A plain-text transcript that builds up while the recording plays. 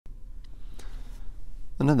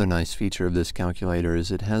Another nice feature of this calculator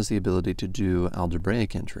is it has the ability to do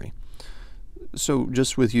algebraic entry. So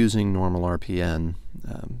just with using normal RPN,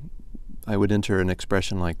 I would enter an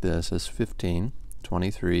expression like this as 15,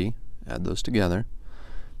 23, add those together,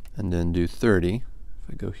 and then do 30.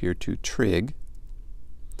 If I go here to trig,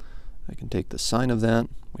 I can take the sine of that,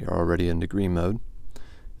 we are already in degree mode,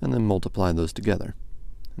 and then multiply those together.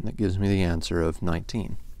 And that gives me the answer of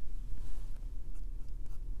 19.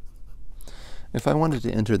 If I wanted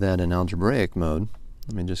to enter that in algebraic mode,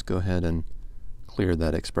 let me just go ahead and clear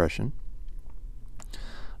that expression.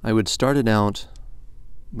 I would start it out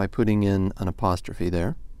by putting in an apostrophe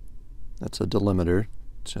there. That's a delimiter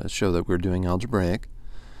to show that we're doing algebraic.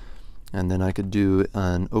 And then I could do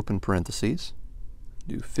an open parentheses,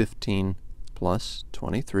 do 15 plus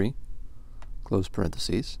 23, close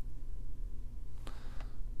parentheses.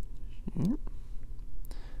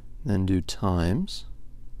 Then do times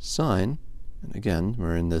sine, and again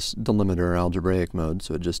we're in this delimiter algebraic mode,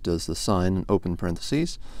 so it just does the sine and open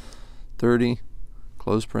parentheses, 30,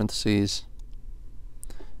 close parentheses,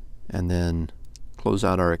 and then close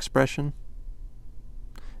out our expression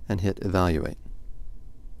and hit evaluate.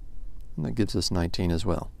 And that gives us 19 as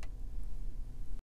well.